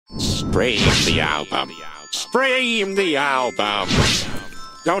Stream the album. Stream the album.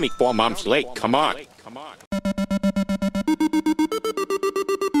 Only 4 months late, come on.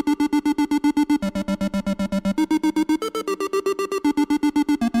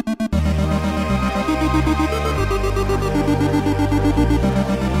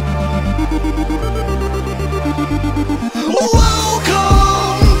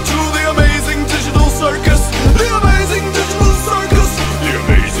 Welcome to the amazing digital circus. The amazing digital circus. The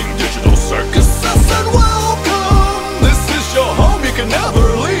amazing digital circus. I said welcome. This is your home, you can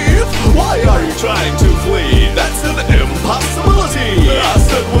never leave. Why are you trying to flee? That's an impossibility. I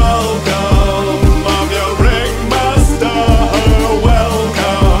said welcome. I'm your ringmaster.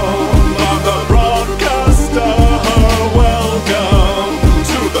 Welcome. I'm the broadcaster. Welcome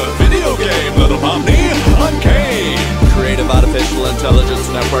to the video game, little Pomni. I'm Caine, creative artificial intelligence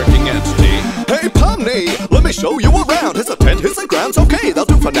networking entity. Hey Pomni, let me show you around. Here's a tent, here's a grounds, okay, that'll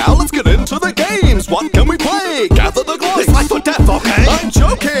do for now. Let's get into the games. What can we play? Gather the gloinks. It's life or death, okay? I'm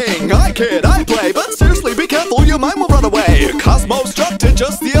joking, I kid, I play, but seriously be careful, your mind will run away. Cosmo obstructed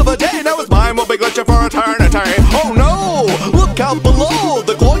just the other day, now his mind will be glitching for eternity. Oh no, look out below,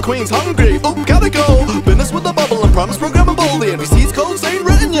 the gloink queen's hungry. Oop, gotta go. Business with the bubble and promise programmable. The NPC's codes ain't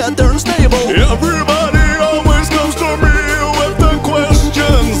written yet, they're unstable. Everybody always comes to me with the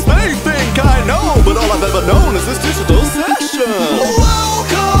questions. They think I know, but all I've ever known is this digital session.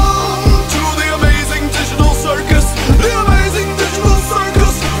 Welcome to the amazing digital circus. The amazing digital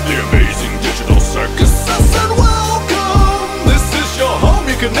circus. The amazing digital circus. I said welcome. This is your home,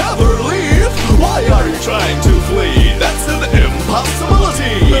 you can never leave. Why are you trying to flee? That's an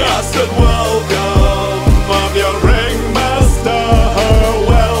impossibility. I said welcome. I'm your ringmaster.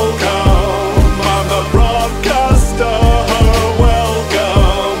 Welcome. I'm the broadcaster.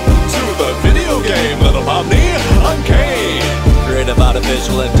 Welcome to the video game, little Pomni. I'm Caine, creative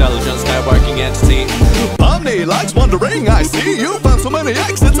artificial intelligence networking entity. Pomni likes wondering, I see you found so many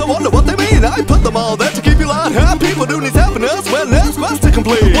exits, I wonder what they mean. I put them all there to keep you out happy, but who needs happiness when there's quest to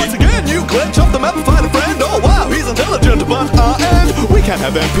complete? Once again, you glitch off the map and find a friend. Oh wow, he's intelligent, but and we can't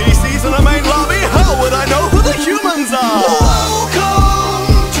have NPCs in the main lobby. How would I know who the humans are? Welcome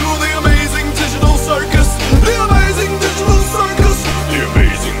to the amazing digital circus. The amazing digital circus. The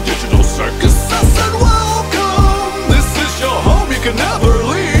amazing digital circus. I said welcome. This is your home, you can never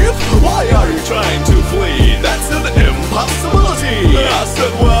leave. Why are you trying to flee? That's an impossibility. I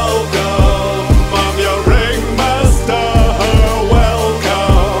said welcome. I'm your ringmaster.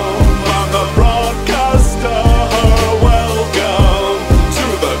 Welcome. I'm the broadcaster. Welcome to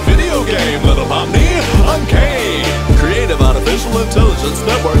the video game, little Pomni. I'm Caine, creative artificial intelligence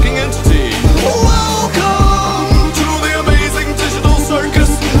networking entity. Welcome to the amazing digital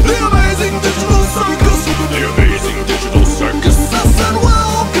circus. The amazing digital circus. The amazing digital circus. I said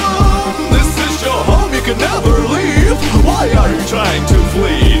welcome. This is your home, you can never leave. Why are you trying to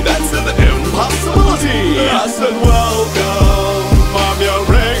flee? That's an impossibility. I said welcome. I'm your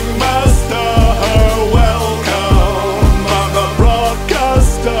ringmaster. Welcome. I'm the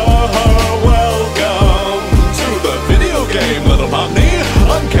broadcaster. Welcome to the video game, little Pomni.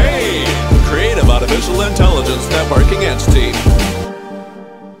 I'm Caine, creative artificial intelligence networking entity.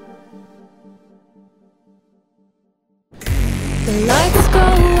 The lights